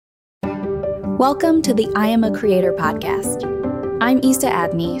Welcome to the I Am a Creator podcast. I'm Issa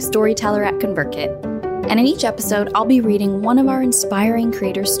Adney, storyteller at ConvertKit, and in each episode, I'll be reading one of our inspiring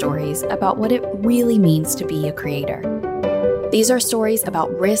creator stories about what it really means to be a creator. These are stories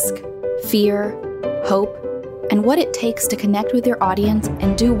about risk, fear, hope, and what it takes to connect with your audience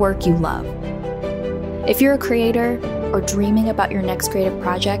and do work you love. If you're a creator or dreaming about your next creative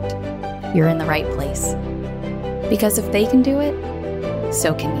project, you're in the right place. Because if they can do it,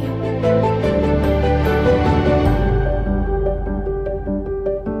 so can you.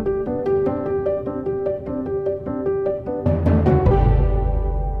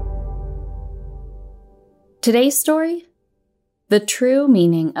 Today's story: the true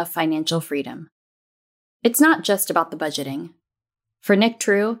meaning of financial freedom. It's not just about the budgeting. For Nick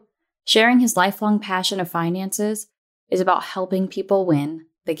True, sharing his lifelong passion of finances is about helping people win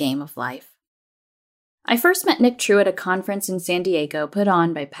the game of life. I first met Nick True at a conference in San Diego put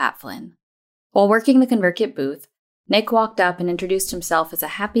on by Pat Flynn. While working the ConvertKit booth, Nick walked up and introduced himself as a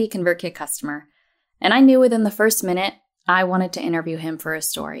happy ConvertKit customer, and I knew within the first minute I wanted to interview him for a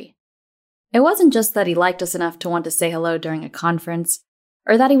story. It wasn't just that he liked us enough to want to say hello during a conference,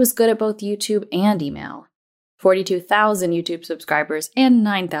 or that he was good at both YouTube and email, 42,000 YouTube subscribers and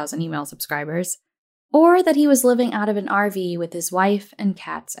 9,000 email subscribers, or that he was living out of an RV with his wife and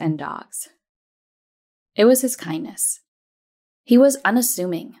cats and dogs. It was his kindness. He was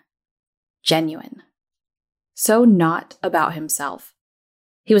unassuming, genuine, so not about himself.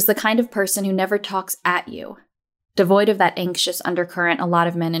 He was the kind of person who never talks at you, devoid of that anxious undercurrent a lot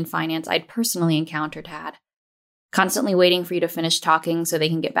of men in finance I'd personally encountered had, constantly waiting for you to finish talking so they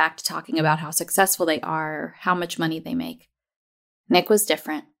can get back to talking about how successful they are or how much money they make. Nick was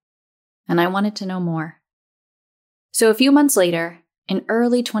different, and I wanted to know more. So a few months later, in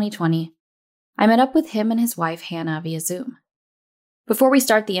early 2020, I met up with him and his wife Hannah via Zoom. Before we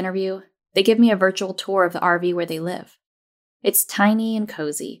start the interview, they give me a virtual tour of the RV where they live. It's tiny and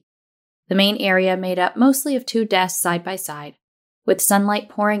cozy. The main area made up mostly of 2 desks side by side, with sunlight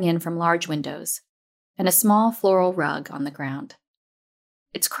pouring in from large windows, and a small floral rug on the ground.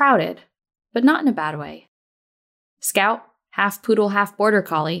 It's crowded, but not in a bad way. Scout, half poodle, half border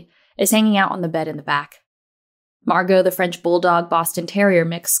collie, is hanging out on the bed in the back. Margot, the French bulldog Boston Terrier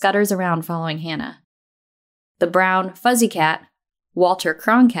mix, scutters around following Hannah. The brown, fuzzy cat, Walter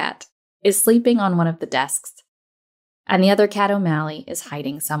Croncat, is sleeping on one of the desks, and the other cat O'Malley is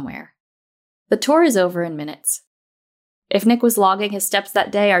hiding somewhere. The tour is over in minutes. If Nick was logging his steps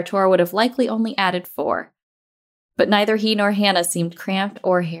that day, our tour would have likely only added 4. But neither he nor Hannah seemed cramped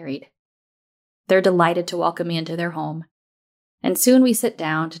or harried. They're delighted to welcome me into their home, and soon we sit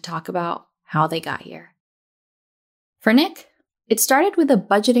down to talk about how they got here. For Nick, it started with a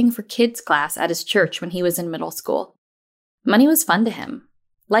budgeting for kids class at his church when he was in middle school. Money was fun to him,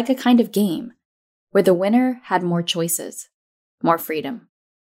 like a kind of game, where the winner had more choices, more freedom.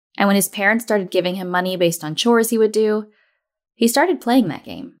 And when his parents started giving him money based on chores he would do, he started playing that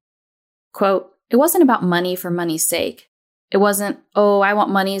game. Quote, it wasn't about money for money's sake. It wasn't, oh, I want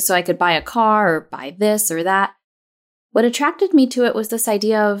money so I could buy a car or buy this or that. What attracted me to it was this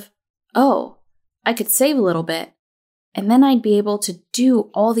idea of, oh, I could save a little bit, and then I'd be able to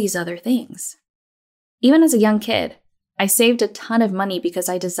do all these other things. Even as a young kid, I saved a ton of money because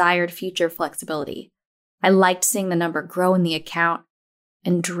I desired future flexibility. I liked seeing the number grow in the account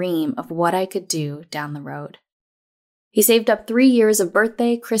and dream of what I could do down the road. He saved up 3 years of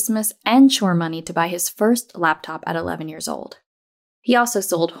birthday, Christmas, and chore money to buy his first laptop at 11 years old. He also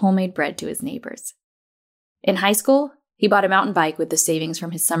sold homemade bread to his neighbors. In high school, he bought a mountain bike with the savings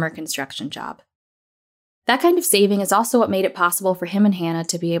from his summer construction job. That kind of saving is also what made it possible for him and Hannah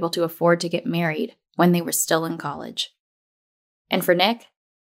to be able to afford to get married when they were still in college. And for Nick,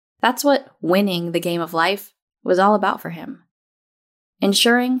 that's what winning the game of life was all about for him.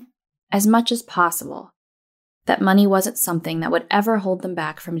 Ensuring, as much as possible, that money wasn't something that would ever hold them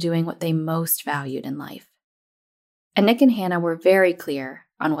back from doing what they most valued in life. And Nick and Hannah were very clear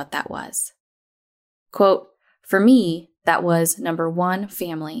on what that was. Quote, for me, that was number 1,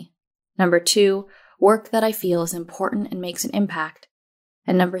 family. Number 2, work that I feel is important and makes an impact.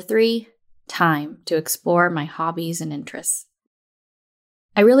 And number 3, time to explore my hobbies and interests.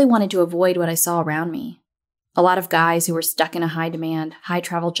 I really wanted to avoid what I saw around me. A lot of guys who were stuck in a high-demand,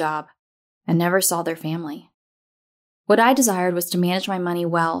 high-travel job and never saw their family. What I desired was to manage my money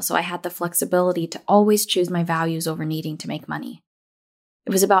well so I had the flexibility to always choose my values over needing to make money.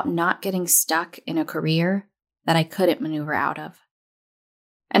 It was about not getting stuck in a career that I couldn't maneuver out of.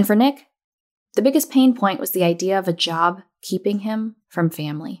 And for Nick, the biggest pain point was the idea of a job keeping him from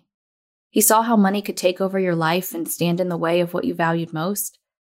family. He saw how money could take over your life and stand in the way of what you valued most,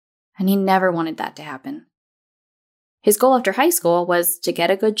 and he never wanted that to happen. His goal after high school was to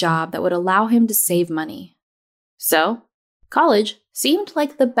get a good job that would allow him to save money. So, college seemed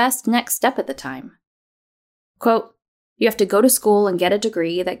like the best next step at the time. Quote, "You have to go to school and get a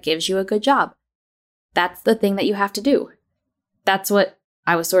degree that gives you a good job. That's the thing that you have to do. That's what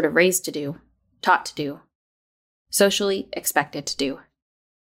I was sort of raised to do, taught to do, socially expected to do."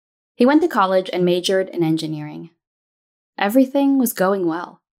 He went to college and majored in engineering. Everything was going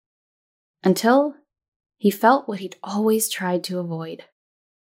well. Until he felt what he'd always tried to avoid.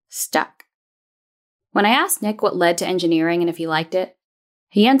 Stuck. When I asked Nick what led to engineering and if he liked it,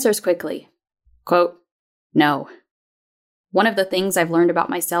 he answers quickly, quote, "No. One of the things I've learned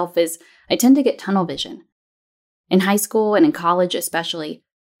about myself is I tend to get tunnel vision. In high school and in college especially,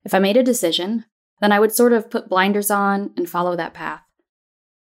 if I made a decision, then I would sort of put blinders on and follow that path.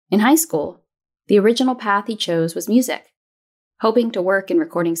 In high school, the original path he chose was music, hoping to work in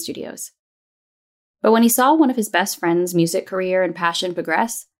recording studios. But when he saw one of his best friend's music career and passion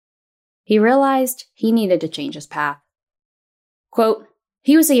progress, he realized he needed to change his path. Quote,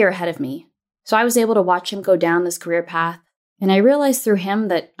 "He was a year ahead of me, so I was able to watch him go down this career path, and I realized through him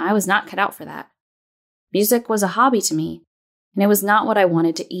that I was not cut out for that. Music was a hobby to me, and it was not what I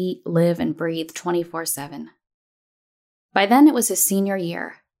wanted to eat, live, and breathe 24/7. By then, it was his senior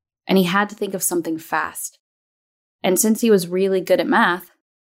year, and he had to think of something fast. And since he was really good at math,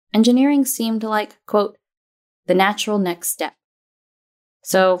 engineering seemed like, quote, the natural next step.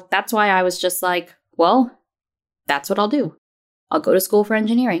 So that's why I was just like, well, that's what I'll do. I'll go to school for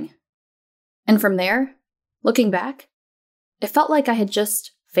engineering." And from there, looking back, it felt like I had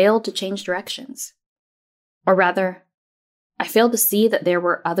just failed to change directions. Or rather, I failed to see that there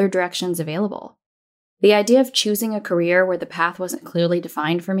were other directions available. The idea of choosing a career where the path wasn't clearly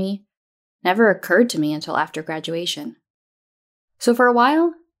defined for me never occurred to me until after graduation. So for a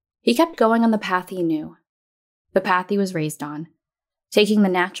while, he kept going on the path he knew, the path he was raised on, taking the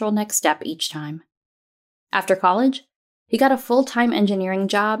natural next step each time. After college, he got a full-time engineering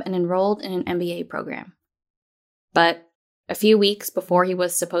job and enrolled in an MBA program. But a few weeks before he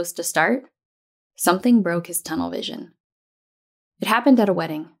was supposed to start, something broke his tunnel vision. It happened at a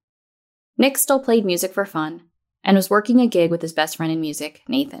wedding. Nick still played music for fun and was working a gig with his best friend in music,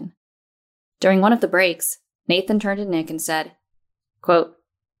 Nathan. During one of the breaks, Nathan turned to Nick and said, quote,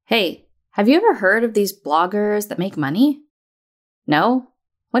 "Hey, have you ever heard of these bloggers that make money?" "No?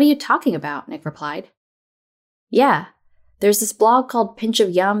 What are you talking about?" Nick replied. "Yeah, there's this blog called Pinch of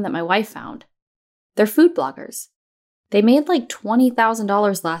Yum that my wife found. They're food bloggers. They made like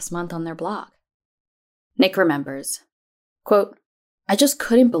 $20,000 last month on their blog." Nick remembers, quote, "I just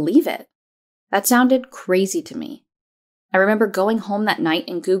couldn't believe it. That sounded crazy to me. I remember going home that night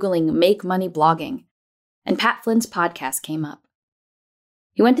and Googling make money blogging, and Pat Flynn's podcast came up.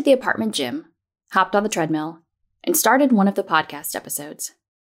 He went to the apartment gym, hopped on the treadmill, and started one of the podcast episodes.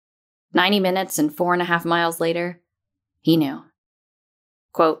 90 minutes and 4.5 miles later, he knew.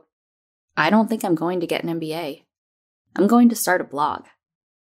 Quote, "I don't think I'm going to get an MBA. I'm going to start a blog."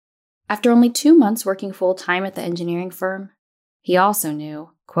 After only 2 months working full-time at the engineering firm, he also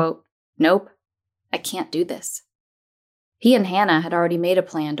knew, quote, "Nope, I can't do this." He and Hannah had already made a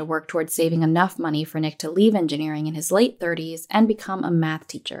plan to work towards saving enough money for Nick to leave engineering in his late 30s and become a math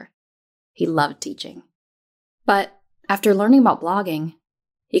teacher. He loved teaching. But after learning about blogging,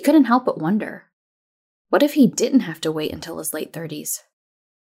 he couldn't help but wonder, what if he didn't have to wait until his late 30s?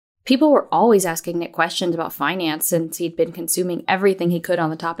 People were always asking Nick questions about finance since he'd been consuming everything he could on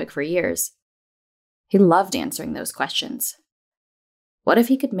the topic for years. He loved answering those questions. What if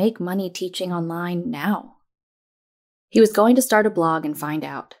he could make money teaching online now? He was going to start a blog and find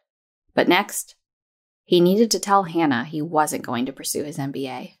out. But next, he needed to tell Hannah he wasn't going to pursue his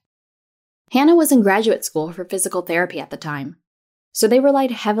MBA. Hannah was in graduate school for physical therapy at the time, so they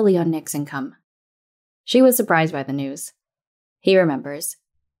relied heavily on Nick's income. She was surprised by the news. He remembers,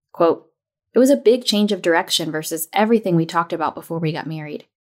 quote, "It was a big change of direction versus everything we talked about before we got married."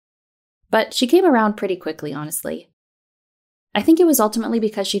 But she came around pretty quickly, honestly. I think it was ultimately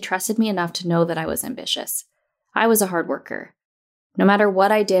because she trusted me enough to know that I was ambitious. I was a hard worker. No matter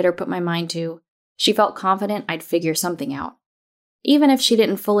what I did or put my mind to, she felt confident I'd figure something out, even if she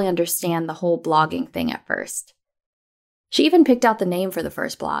didn't fully understand the whole blogging thing at first. She even picked out the name for the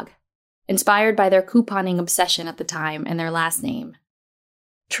first blog, inspired by their couponing obsession at the time and their last name.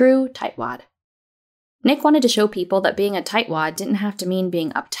 True Tightwad. Nick wanted to show people that being a tightwad didn't have to mean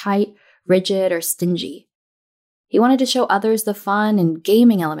being uptight, rigid, or stingy. He wanted to show others the fun and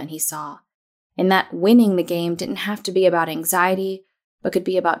gaming element he saw, and that winning the game didn't have to be about anxiety, but could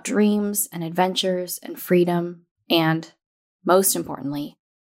be about dreams and adventures and freedom and, most importantly,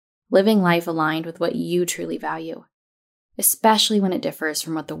 living life aligned with what you truly value, especially when it differs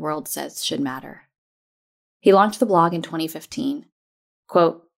from what the world says should matter. He launched the blog in 2015.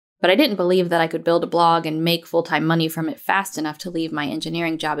 Quote, "But I didn't believe that I could build a blog and make full-time money from it fast enough to leave my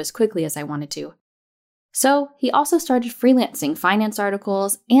engineering job as quickly as I wanted to. So he also started freelancing finance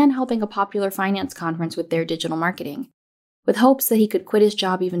articles and helping a popular finance conference with their digital marketing, with hopes that he could quit his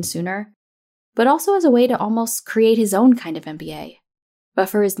job even sooner, but also as a way to almost create his own kind of MBA, but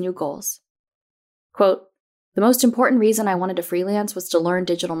for his new goals. Quote, "The most important reason I wanted to freelance was to learn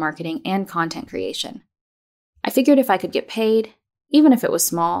digital marketing and content creation. I figured if I could get paid, even if it was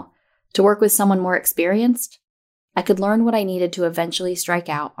small, to work with someone more experienced, I could learn what I needed to eventually strike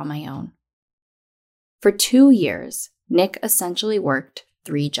out on my own." For 2 years, Nick essentially worked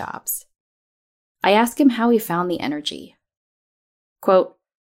 3 jobs. I asked him how he found the energy. Quote,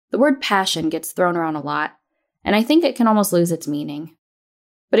 "The word passion gets thrown around a lot, and I think it can almost lose its meaning.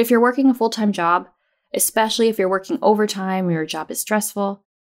 But if you're working a full-time job, especially if you're working overtime or your job is stressful,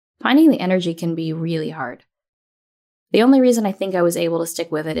 finding the energy can be really hard. The only reason I think I was able to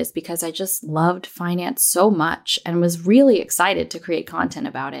stick with it is because I just loved finance so much and was really excited to create content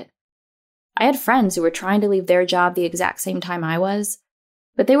about it. I had friends who were trying to leave their job the exact same time I was,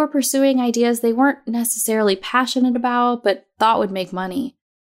 but they were pursuing ideas they weren't necessarily passionate about but thought would make money.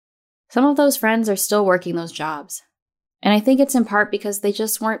 Some of those friends are still working those jobs, and I think it's in part because they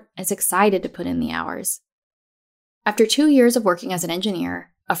just weren't as excited to put in the hours." After 2 years of working as an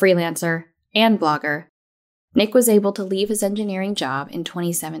engineer, a freelancer, and blogger, Nick was able to leave his engineering job in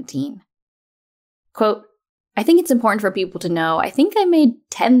 2017. Quote, "I think it's important for people to know I think I made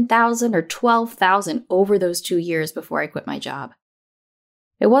 $10,000 or $12,000 over those 2 years before I quit my job.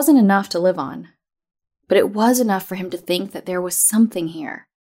 It wasn't enough to live on, but it was enough for him to think that there was something here.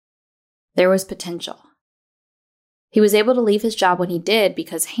 There was potential." He was able to leave his job when he did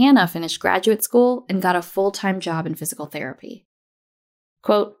because Hannah finished graduate school and got a full-time job in physical therapy.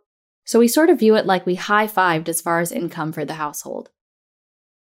 Quote, "So we sort of view it like we high-fived as far as income for the household."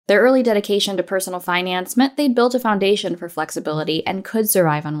 Their early dedication to personal finance meant they'd built a foundation for flexibility and could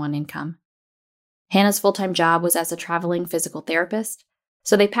survive on one income. Hannah's full-time job was as a traveling physical therapist,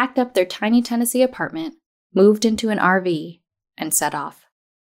 so they packed up their tiny Tennessee apartment, moved into an RV, and set off.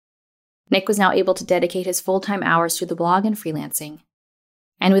 Nick was now able to dedicate his full-time hours to the blog and freelancing,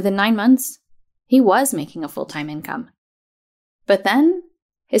 and within 9 months, he was making a full-time income. But then,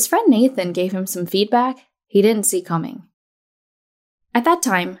 his friend Nathan gave him some feedback he didn't see coming. At that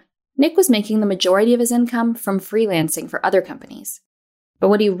time, Nick was making the majority of his income from freelancing for other companies, but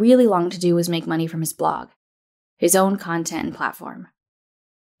what he really longed to do was make money from his blog, his own content and platform.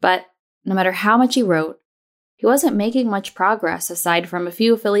 But no matter how much he wrote, he wasn't making much progress aside from a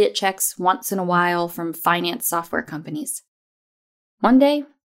few affiliate checks once in a while from finance software companies. One day,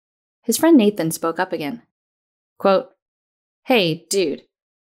 his friend Nathan spoke up again. Quote, "Hey, dude,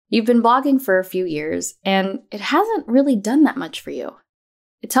 you've been blogging for a few years, and it hasn't really done that much for you.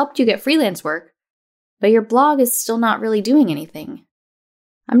 It's helped you get freelance work, but your blog is still not really doing anything.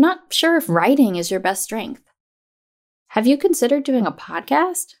 I'm not sure if writing is your best strength. Have you considered doing a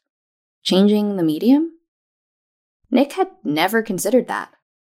podcast? Changing the medium?" Nick had never considered that.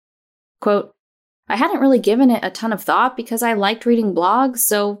 Quote, "I hadn't really given it a ton of thought because I liked reading blogs,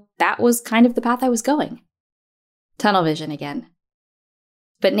 so that was kind of the path I was going." Tunnel vision again.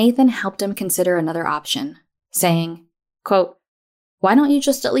 But Nathan helped him consider another option, saying, quote, "Why don't you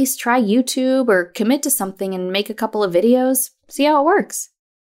just at least try YouTube or commit to something and make a couple of videos, see how it works?"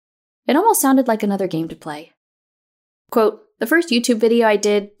 It almost sounded like another game to play. Quote, "The first YouTube video I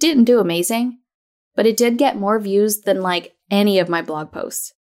did didn't do amazing, but it did get more views than like any of my blog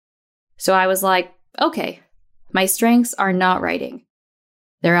posts. So I was like, okay, my strengths are not writing.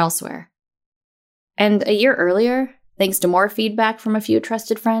 They're elsewhere." And a year earlier, thanks to more feedback from a few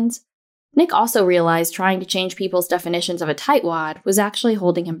trusted friends, Nick also realized trying to change people's definitions of a tightwad was actually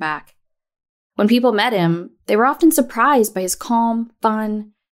holding him back. When people met him, they were often surprised by his calm,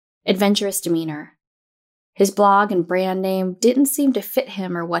 fun, adventurous demeanor. His blog and brand name didn't seem to fit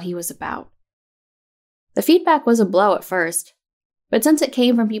him or what he was about. The feedback was a blow at first, but since it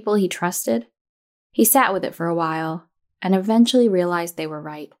came from people he trusted, he sat with it for a while and eventually realized they were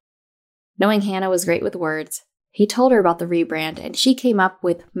right. Knowing Hannah was great with words, he told her about the rebrand and she came up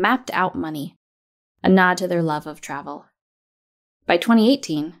with Mapped Out Money, a nod to their love of travel. By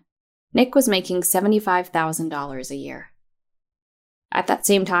 2018, Nick was making $75,000 a year. At that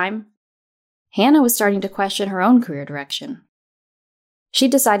same time, Hannah was starting to question her own career direction. She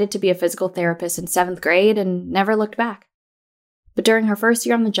decided to be a physical therapist in 7th grade and never looked back. But during her first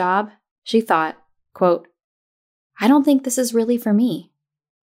year on the job, she thought, quote, "I don't think this is really for me."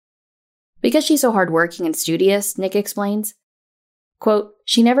 Because she's so hardworking and studious, Nick explains, quote,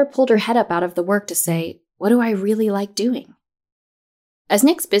 she never pulled her head up out of the work to say, what do I really like doing? As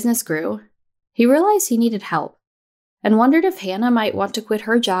Nick's business grew, he realized he needed help and wondered if Hannah might want to quit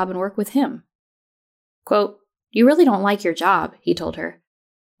her job and work with him. Quote, you really don't like your job, he told her.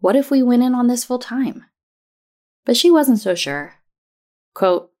 What if we went in on this full time? But she wasn't so sure.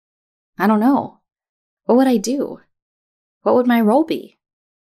 Quote, I don't know. What would I do? What would my role be?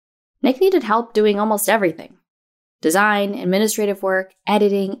 Nick needed help doing almost everything. Design, administrative work,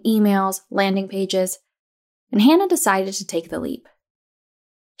 editing, emails, landing pages. And Hannah decided to take the leap.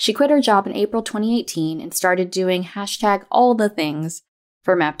 She quit her job in April 2018 and started doing #AllTheThings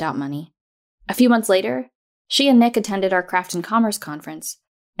for Mapped Out Money. A few months later, she and Nick attended our Craft and Commerce conference,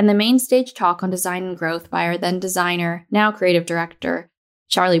 and the main stage talk on design and growth by our then designer, now creative director,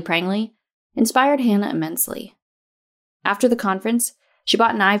 Charlie Prangley, inspired Hannah immensely. After the conference, she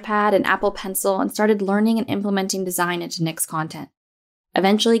bought an iPad and Apple Pencil and started learning and implementing design into Nick's content,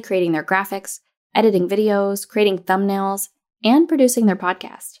 eventually creating their graphics, editing videos, creating thumbnails, and producing their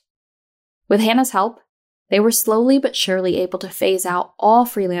podcast. With Hannah's help, they were slowly but surely able to phase out all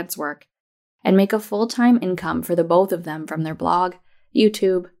freelance work and make a full-time income for the both of them from their blog,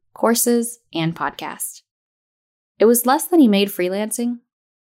 YouTube, courses, and podcast. It was less than he made freelancing,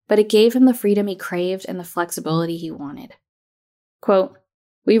 but it gave him the freedom he craved and the flexibility he wanted. Quote,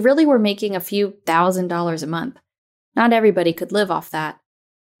 we really were making a few $1,000s a month. Not everybody could live off that.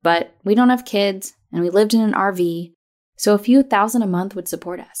 But we don't have kids, and we lived in an RV, so a few thousand a month would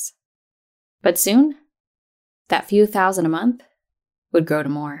support us. But soon, that few thousand a month would grow to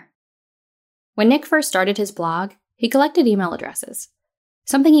more. When Nick first started his blog, he collected email addresses,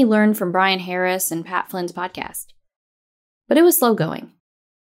 something he learned from Brian Harris and Pat Flynn's podcast. But it was slow going.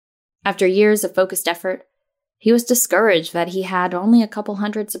 After years of focused effort, he was discouraged that he had only a couple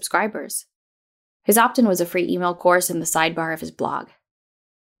hundred subscribers. His opt-in was a free email course in the sidebar of his blog.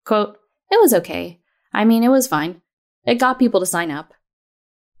 Quote, it was okay. I mean, it was fine. It got people to sign up.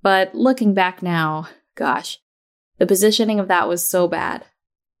 But looking back now, gosh, the positioning of that was so bad.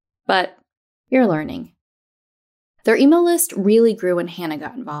 But you're learning. Their email list really grew when Hannah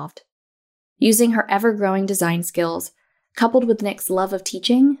got involved. Using her ever-growing design skills, coupled with Nick's love of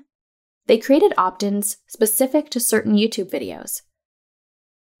teaching, they created opt-ins specific to certain YouTube videos.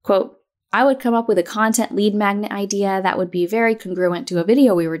 Quote, I would come up with a content lead magnet idea that would be very congruent to a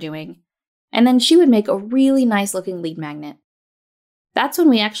video we were doing, and then she would make a really nice-looking lead magnet. That's when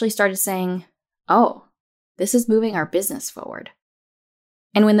we actually started saying, oh, this is moving our business forward.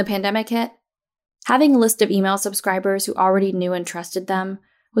 And when the pandemic hit, having a list of email subscribers who already knew and trusted them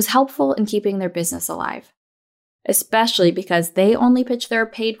was helpful in keeping their business alive, especially because they only pitch their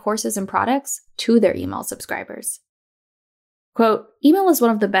paid courses and products to their email subscribers. Quote, email is one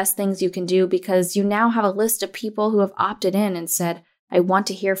of the best things you can do because you now have a list of people who have opted in and said, I want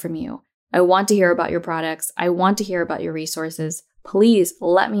to hear from you. I want to hear about your products. I want to hear about your resources. Please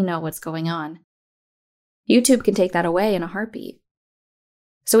let me know what's going on. YouTube can take that away in a heartbeat.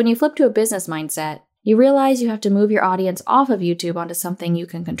 So when you flip to a business mindset, you realize you have to move your audience off of YouTube onto something you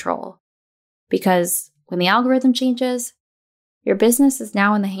can control. Because when the algorithm changes, your business is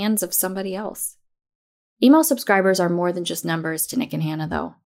now in the hands of somebody else. Email subscribers are more than just numbers to Nick and Hannah,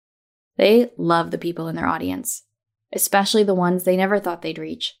 though. They love the people in their audience, especially the ones they never thought they'd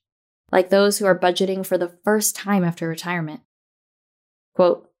reach, like those who are budgeting for the first time after retirement.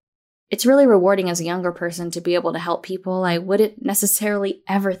 Quote, it's really rewarding as a younger person to be able to help people I wouldn't necessarily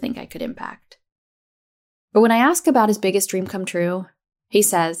ever think I could impact. But when I ask about his biggest dream come true, he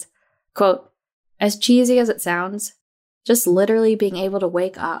says, quote, as cheesy as it sounds, just literally being able to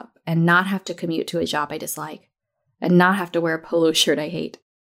wake up and not have to commute to a job I dislike, and not have to wear a polo shirt I hate.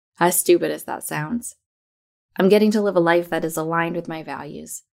 As stupid as that sounds. I'm getting to live a life that is aligned with my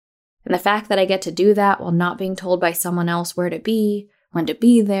values. And the fact that I get to do that while not being told by someone else where to be, when to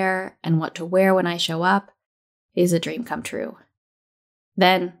be there, and what to wear when I show up, is a dream come true.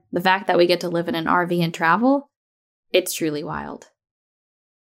 Then, the fact that we get to live in an RV and travel, it's truly wild.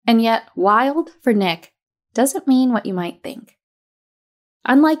 And yet, wild, for Nick, doesn't mean what you might think.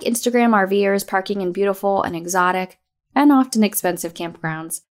 Unlike Instagram RVers parking in beautiful and exotic, and often expensive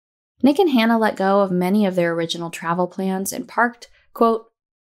campgrounds, Nick and Hannah let go of many of their original travel plans and parked, quote,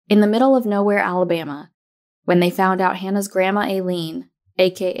 in the middle of nowhere, Alabama, when they found out Hannah's grandma Aileen,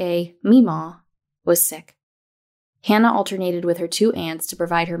 aka Meemaw, was sick. Hannah alternated with her two aunts to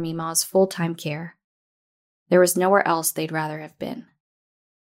provide her Meemaw's full-time care. There was nowhere else they'd rather have been.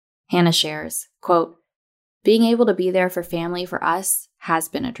 Hannah shares, quote, being able to be there for family for us has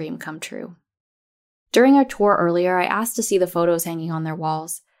been a dream come true. During our tour earlier, I asked to see the photos hanging on their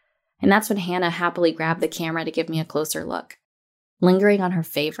walls, And that's when Hannah happily grabbed the camera to give me a closer look, lingering on her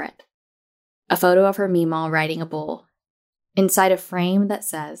favorite, a photo of her Meemaw riding a bull, inside a frame that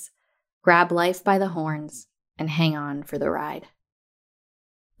says, "Grab life by the horns and hang on for the ride."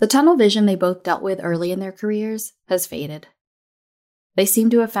 The tunnel vision they both dealt with early in their careers has faded. They seem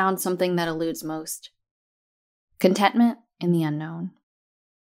to have found something that eludes most: contentment in the unknown.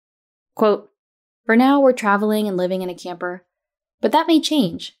 Quote, "For now, we're traveling and living in a camper, but that may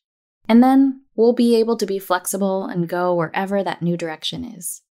change. And then we'll be able to be flexible and go wherever that new direction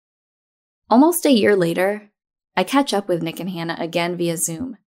is." Almost a year later, I catch up with Nick and Hannah again via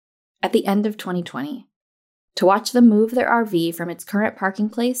Zoom at the end of 2020 to watch them move their RV from its current parking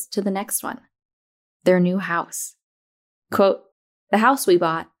place to the next one, their new house. Quote, "The house we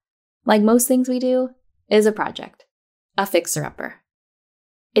bought, like most things we do, is a project, a fixer-upper.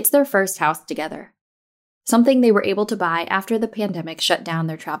 It's their first house together, something they were able to buy after the pandemic shut down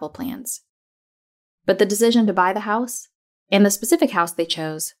their travel plans. But the decision to buy the house, and the specific house they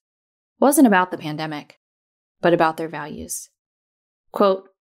chose, wasn't about the pandemic, but about their values. Quote,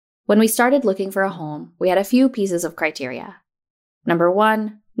 "When we started looking for a home, we had a few pieces of criteria. Number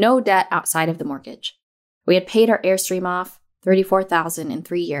 1, no debt outside of the mortgage. We had paid our Airstream off, $34,000 in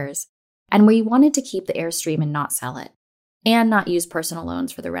 3 years, and we wanted to keep the Airstream and not sell it, and not use personal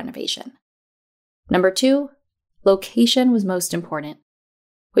loans for the renovation. Number 2, location was most important.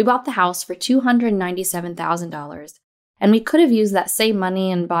 We bought the house for $297,000, and we could have used that same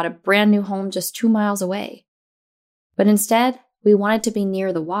money and bought a brand new home just 2 miles away. But instead, we wanted to be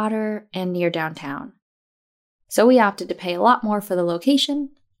near the water and near downtown. So we opted to pay a lot more for the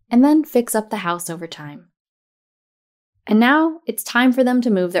location and then fix up the house over time. And now it's time for them to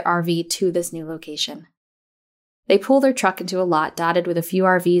move their RV to this new location. They pull their truck into a lot dotted with a few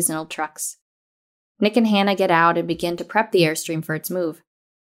RVs and old trucks. Nick and Hannah get out and begin to prep the Airstream for its move,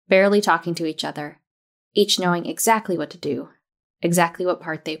 barely talking to each other, each knowing exactly what to do, exactly what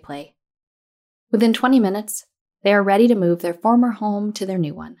part they play. Within 20 minutes, they are ready to move their former home to their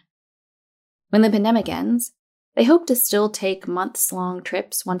new one. When the pandemic ends, they hope to still take months-long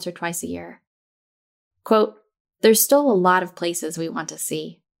trips once or twice a year. Quote, "There's still a lot of places we want to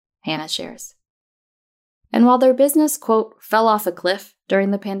see," Hannah shares. And while their business, quote, "fell off a cliff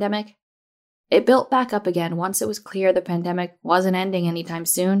during the pandemic," it built back up again once it was clear the pandemic wasn't ending anytime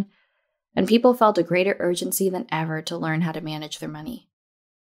soon, and people felt a greater urgency than ever to learn how to manage their money.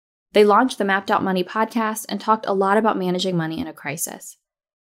 They launched the Mapped Out Money podcast and talked a lot about managing money in a crisis.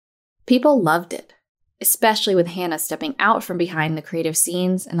 People loved it, especially with Hannah stepping out from behind the creative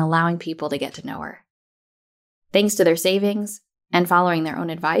scenes and allowing people to get to know her. Thanks to their savings and following their own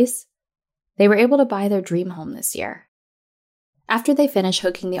advice, they were able to buy their dream home this year. After they finish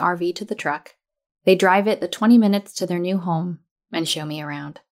hooking the RV to the truck, they drive it the 20 minutes to their new home and show me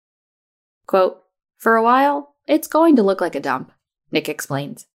around. Quote, "For a while, it's going to look like a dump," Nick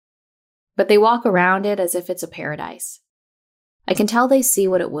explains. But they walk around it as if it's a paradise. I can tell they see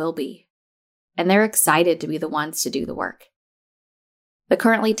what it will be, and they're excited to be the ones to do the work. The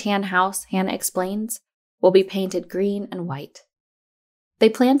currently tan house, Hannah explains, will be painted green and white. They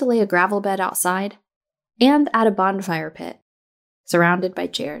plan to lay a gravel bed outside and add a bonfire pit, surrounded by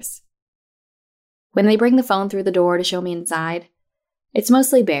chairs. When they bring the phone through the door to show me inside, it's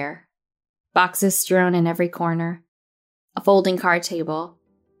mostly bare. Boxes strewn in every corner, a folding card table,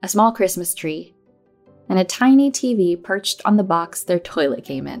 a small Christmas tree, and a tiny TV perched on the box their toilet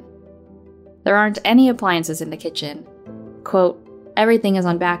came in. There aren't any appliances in the kitchen. Quote, "Everything is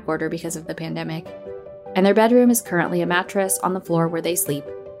on back order because of the pandemic, and their bedroom is currently a mattress on the floor where they sleep,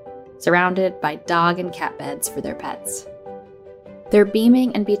 surrounded by dog and cat beds for their pets." They're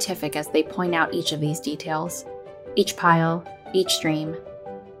beaming and beatific as they point out each of these details, each pile, each stream.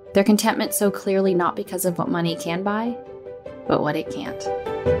 Their contentment so clearly not because of what money can buy, but what it can't.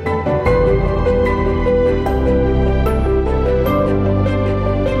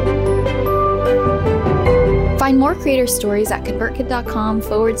 Find more creator stories at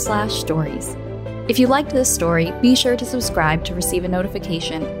convertkit.com/stories. If you liked this story, be sure to subscribe to receive a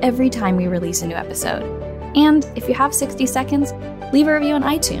notification every time we release a new episode. And if you have 60 seconds, leave a review on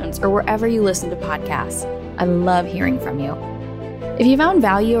iTunes or wherever you listen to podcasts. I love hearing from you. If you found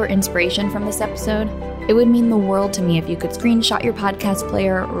value or inspiration from this episode, it would mean the world to me if you could screenshot your podcast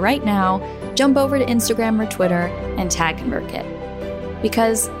player right now, jump over to Instagram or Twitter, and tag ConvertKit.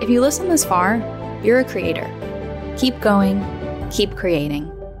 Because if you listen this far, you're a creator. Keep going, keep creating.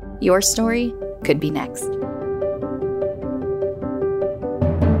 Your story could be next.